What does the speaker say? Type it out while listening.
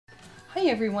Hey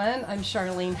everyone, I'm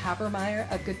Charlene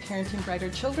Habermeyer of Good Parenting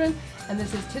Brighter Children, and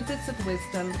this is Tidbits of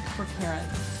Wisdom for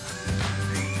Parents.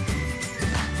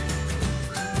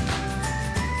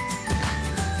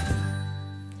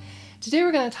 Today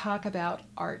we're going to talk about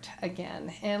art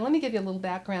again, and let me give you a little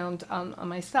background on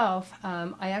myself.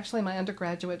 My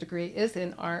undergraduate degree is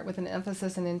in art with an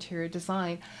emphasis in interior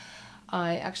design.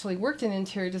 I actually worked in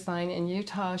interior design in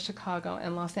Utah, Chicago,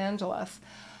 and Los Angeles.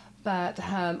 But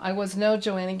I was no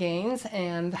Joanna Gaines,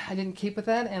 and I didn't keep with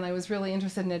it, and I was really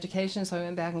interested in education, so I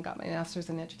went back and got my master's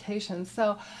in education.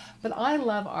 But I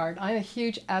love art. I'm a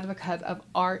huge advocate of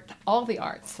art, all the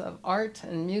arts, of art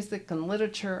and music and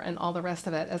literature and all the rest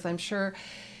of it, as I'm sure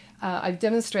I've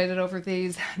demonstrated over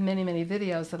these many, many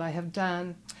videos that I have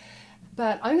done.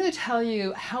 But I'm going to tell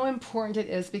you how important it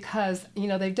is because, you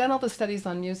know, they've done all the studies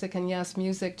on music, and yes,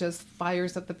 music just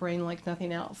fires up the brain like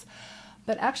nothing else.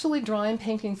 But actually drawing,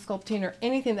 painting, sculpting, or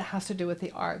anything that has to do with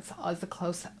the arts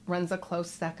runs a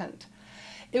close second.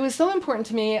 It was so important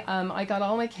to me. I got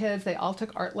all my kids, they all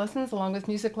took art lessons along with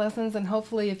music lessons, and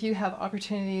hopefully if you have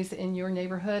opportunities in your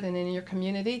neighborhood and in your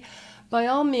community, by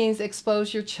all means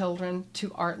expose your children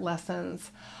to art lessons.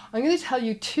 I'm going to tell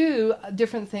you two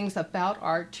different things about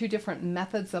art, two different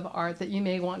methods of art that you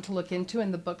may want to look into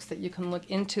in the books that you can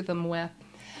look into them with.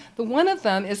 The one of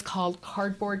them is called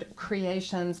Cardboard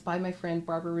Creations by my friend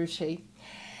Barbara Rucci.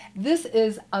 This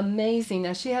is amazing.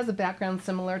 Now, she has a background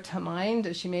similar to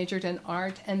mine. She majored in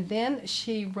art, and then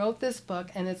she wrote this book,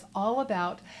 and it's all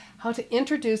about how to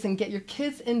introduce and get your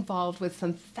kids involved with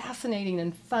some fascinating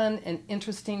and fun and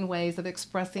interesting ways of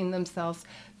expressing themselves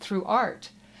through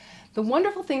art. The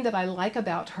wonderful thing that I like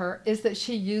about her is that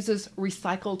she uses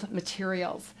recycled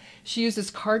materials. She uses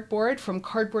cardboard from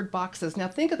cardboard boxes. Now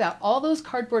think about all those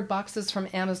cardboard boxes from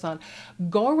Amazon.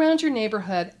 Go around your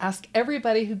neighborhood, ask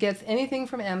everybody who gets anything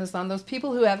from Amazon, those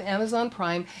people who have Amazon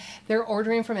Prime, they're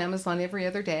ordering from Amazon every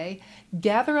other day.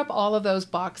 Gather up all of those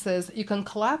boxes. You can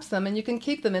collapse them and you can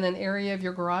keep them in an area of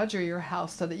your garage or your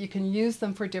house so that you can use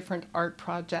them for different art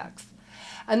projects.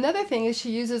 Another thing is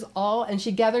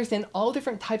she gathers in all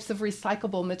different types of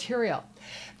recyclable material.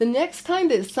 The next time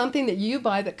there's something that you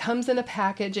buy that comes in a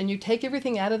package and you take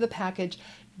everything out of the package,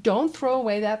 don't throw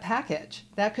away that package.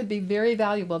 That could be very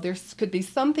valuable. There could be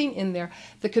something in there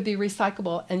that could be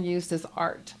recyclable and used as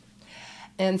art.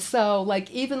 And so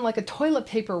even like a toilet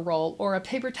paper roll or a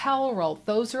paper towel roll,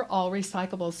 those are all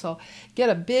recyclable. So get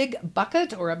a big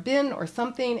bucket or a bin or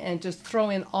something and just throw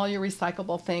in all your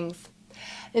recyclable things.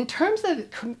 In terms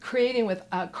of creating with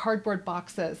cardboard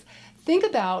boxes, think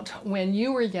about when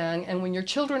you were young and when your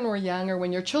children were young or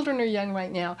when your children are young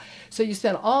right now. So you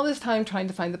spend all this time trying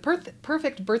to find the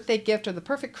perfect birthday gift or the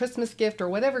perfect Christmas gift or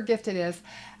whatever gift it is.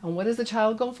 And what does the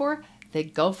child go for? They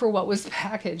go for what was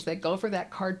packaged. They go for that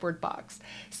cardboard box.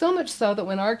 So much so that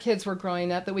when our kids were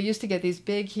growing up, that we used to get these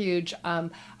big, huge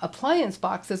appliance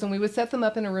boxes, and we would set them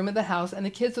up in a room of the house, and the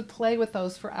kids would play with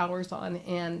those for hours on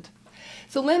end.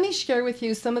 So let me share with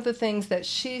you some of the things that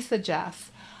she suggests.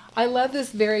 I love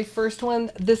this very first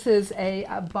one. This is a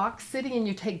box city, and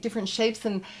you take different shapes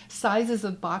and sizes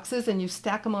of boxes and you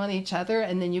stack them on each other,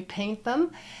 and then you paint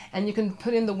them, and you can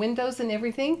put in the windows and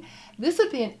everything. This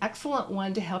would be an excellent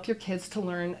one to help your kids to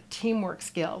learn teamwork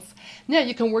skills. Now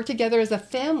you can work together as a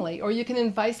family, or you can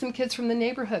invite some kids from the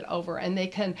neighborhood over and they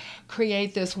can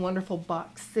create this wonderful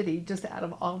box city just out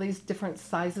of all these different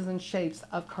sizes and shapes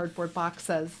of cardboard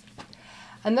boxes.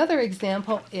 Another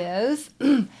example is,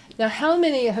 now how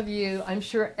many of you, I'm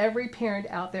sure every parent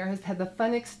out there has had the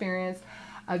fun experience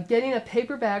of getting a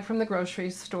paper bag from the grocery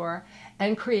store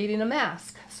and creating a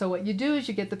mask. So what you do is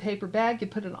you get the paper bag, you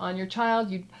put it on your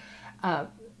child,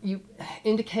 you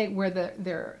indicate where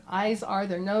their eyes are,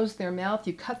 their nose, their mouth,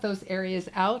 you cut those areas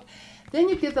out. Then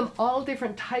you give them all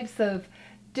different types of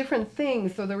different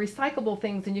things, so the recyclable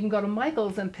things, and you can go to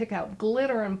Michael's and pick out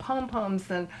glitter and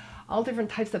pom-poms and all different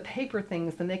types of paper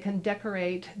things, and they can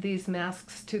decorate these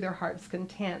masks to their heart's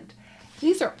content.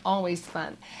 These are always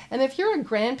fun. And if you're a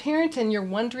grandparent and you're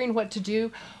wondering what to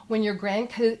do when your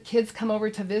grandkids come over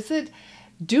to visit,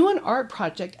 do an art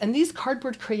project. And these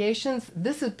cardboard creations,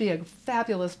 this would be a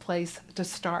fabulous place to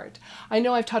start. I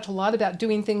know I've talked a lot about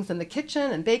doing things in the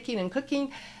kitchen and baking and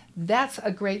cooking. That's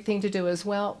a great thing to do as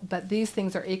well, but these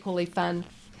things are equally fun.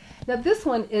 Now this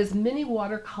one is mini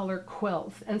watercolor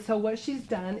quilts, and so what she's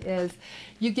done is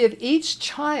you give each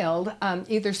child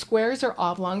either squares or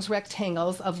oblongs,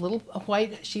 rectangles of little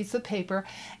white sheets of paper,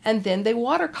 and then they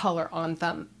watercolor on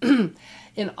them.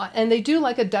 And they do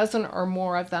like a dozen or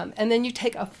more of them. And then you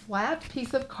take a flat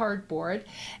piece of cardboard,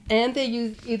 and they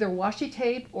use either washi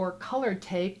tape or colored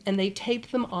tape, and they tape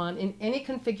them on in any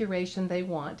configuration they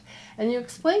want. And you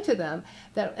explain to them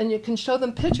that, and you can show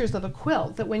them pictures of a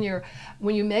quilt, that when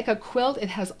you make a quilt, it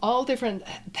has all different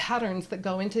patterns that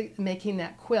go into making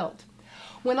that quilt.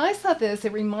 When I saw this,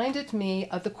 it reminded me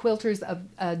of the quilters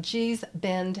of Gee's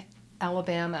Bend,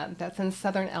 Alabama. That's in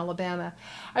southern Alabama.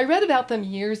 I read about them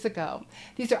years ago.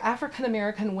 These are African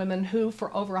American women who,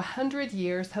 for over 100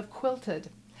 years, have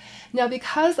quilted. Now,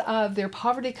 because of their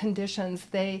poverty conditions,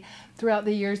 throughout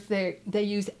the years, they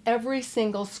use every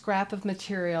single scrap of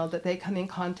material that they come in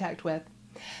contact with.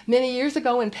 Many years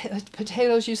ago, when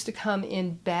potatoes used to come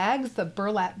in bags, the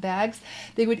burlap bags,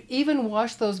 they would even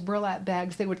wash those burlap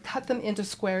bags. They would cut them into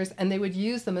squares, and they would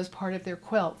use them as part of their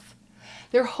quilts.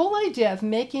 Their whole idea of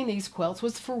making these quilts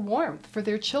was for warmth, for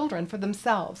their children, for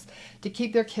themselves, to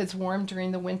keep their kids warm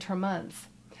during the winter months.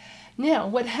 Now,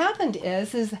 what happened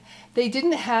is they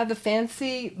didn't have the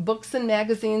fancy books and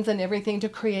magazines and everything to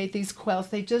create these quilts.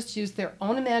 They just used their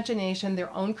own imagination,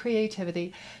 their own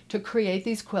creativity to create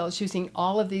these quilts using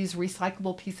all of these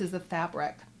recyclable pieces of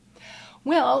fabric.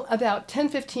 Well, about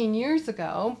 10-15 years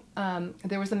ago,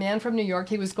 there was a man from New York.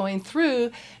 He was going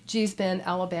through Gee's Bend,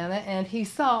 Alabama, and he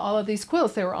saw all of these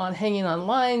quilts. They were hanging on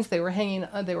lines. They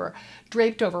were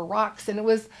draped over rocks, and it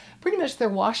was pretty much their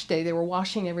wash day. They were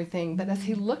washing everything. But as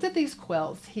he looked at these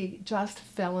quilts, he just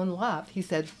fell in love. He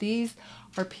said, "These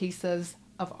are pieces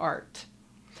of art."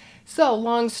 So,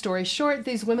 long story short,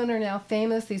 these women are now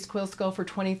famous. These quilts go for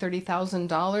 $20,000,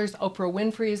 $30,000. Oprah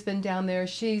Winfrey has been down there.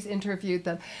 She's interviewed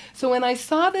them. So when I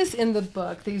saw this in the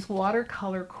book, these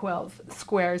watercolor quilts,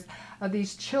 squares of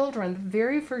these children, the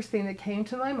very first thing that came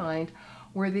to my mind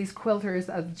were these quilters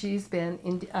of Gee's Bend,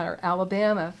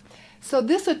 Alabama. So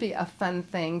this would be a fun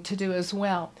thing to do as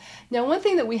well. Now, one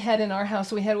thing that we had in our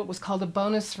house, we had what was called a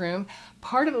bonus room.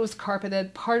 Part of it was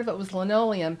carpeted, part of it was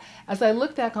linoleum. As I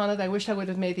look back on it, I wish I would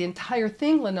have made the entire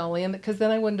thing linoleum, because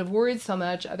then I wouldn't have worried so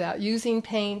much about using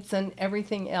paints and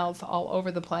everything else all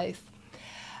over the place.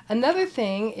 Another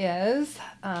thing is,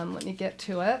 let me get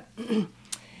to it,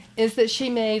 is that she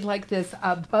made like this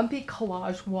bumpy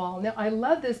collage wall. Now, I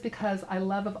love this because I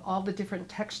love of all the different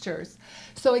textures.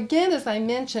 So again, as I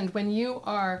mentioned, when you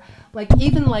are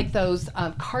even like those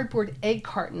cardboard egg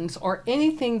cartons or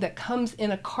anything that comes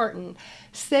in a carton,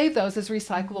 save those as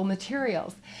recyclable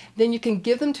materials. Then you can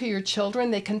give them to your children.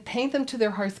 They can paint them to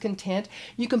their heart's content.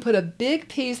 You can put a big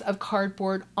piece of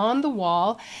cardboard on the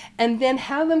wall and then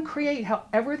have them create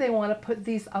however they want to put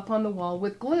these up on the wall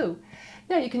with glue.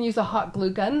 Now, you can use a hot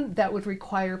glue gun. That would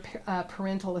require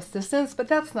parental assistance, but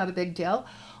that's not a big deal.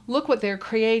 Look what they're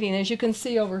creating. As you can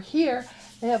see over here,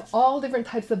 they have all different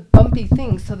types of bumpy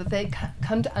things so that they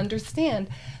come to understand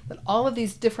that all of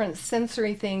these different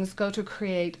sensory things go to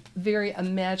create very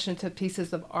imaginative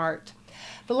pieces of art.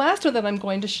 The last one that I'm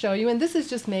going to show you, and this is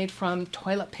just made from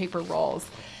toilet paper rolls,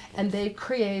 and they've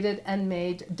created and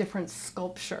made different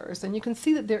sculptures. And you can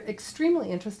see that they're extremely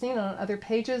interesting. On other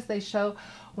pages, they show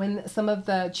when some of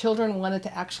the children wanted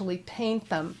to actually paint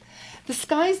them. The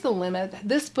sky's the limit.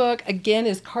 This book, again,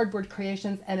 is Cardboard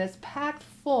Creations, and it's packed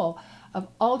full of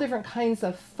all different kinds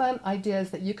of fun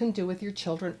ideas that you can do with your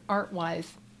children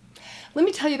art-wise. Let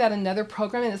me tell you about another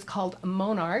program, and it's called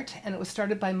Monart, and it was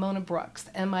started by Mona Brooks.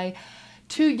 And my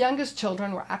two youngest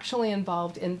children were actually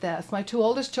involved in this. My two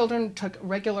oldest children took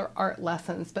regular art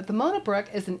lessons, but the Mona Brook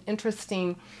is an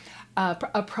interesting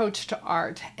approach to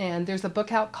art. And there's a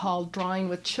book out called Drawing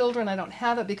with Children. I don't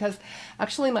have it because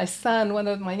actually my son, one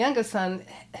of my youngest son,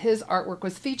 his artwork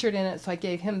was featured in it, so I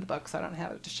gave him the book, so I don't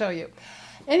have it to show you.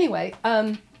 Anyway,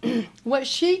 what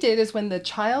she did is when the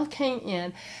child came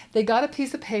in, they got a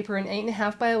piece of paper, an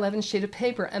 8.5 by 11 sheet of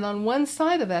paper, and on one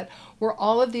side of it were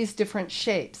all of these different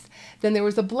shapes. Then there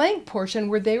was a blank portion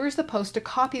where they were supposed to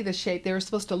copy the shape. They were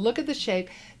supposed to look at the shape,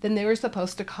 then they were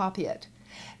supposed to copy it.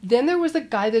 Then there was a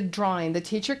guided drawing. The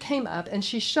teacher came up and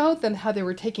she showed them how they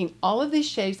were taking all of these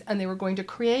shapes and they were going to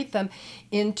create them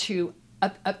into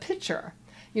a picture.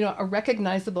 You know, a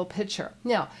recognizable picture.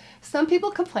 Now, some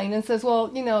people complain and says, well,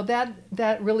 you know,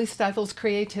 that really stifles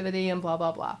creativity and blah,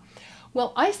 blah, blah.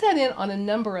 Well, I sat in on a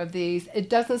number of these. It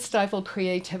doesn't stifle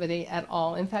creativity at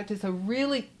all. In fact, it's a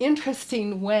really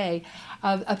interesting way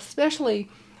of especially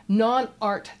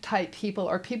non-art type people,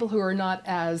 or people who are not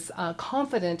as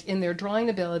confident in their drawing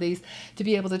abilities, to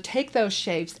be able to take those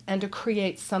shapes and to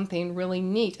create something really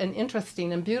neat and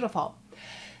interesting and beautiful.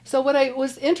 So what I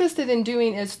was interested in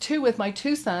doing is too with my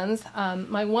two sons.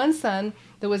 My one son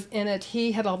that was in it,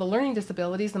 he had all the learning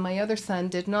disabilities, and my other son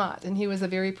did not, and he was a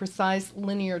very precise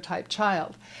linear type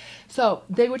child. So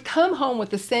they would come home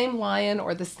with the same lion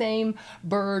or the same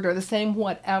bird or the same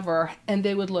whatever, and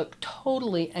they would look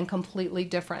totally and completely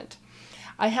different.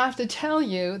 I have to tell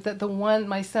you that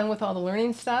my son with all the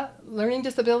learning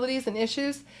disabilities and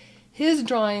issues, his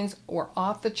drawings were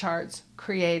off the charts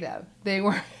creative. They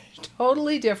were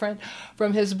totally different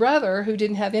from his brother, who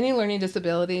didn't have any learning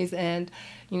disabilities, and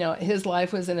his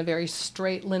life was in a very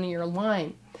straight linear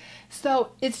line.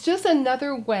 So it's just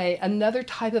another way, another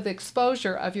type of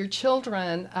exposure of your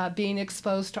children being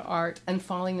exposed to art and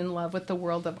falling in love with the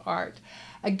world of art.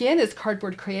 Again, it's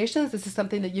cardboard creations. This is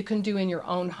something that you can do in your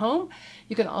own home.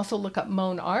 You can also look up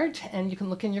Mon Art, and you can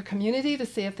look in your community to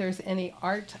see if there's any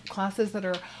art classes that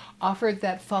are offered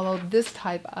that follow this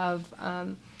type of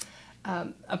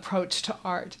approach to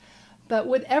art. But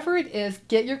whatever it is,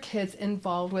 get your kids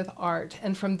involved with art,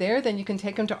 and from there then you can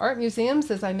take them to art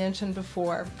museums, as I mentioned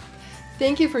before.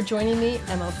 Thank you for joining me,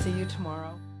 and I'll see you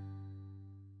tomorrow.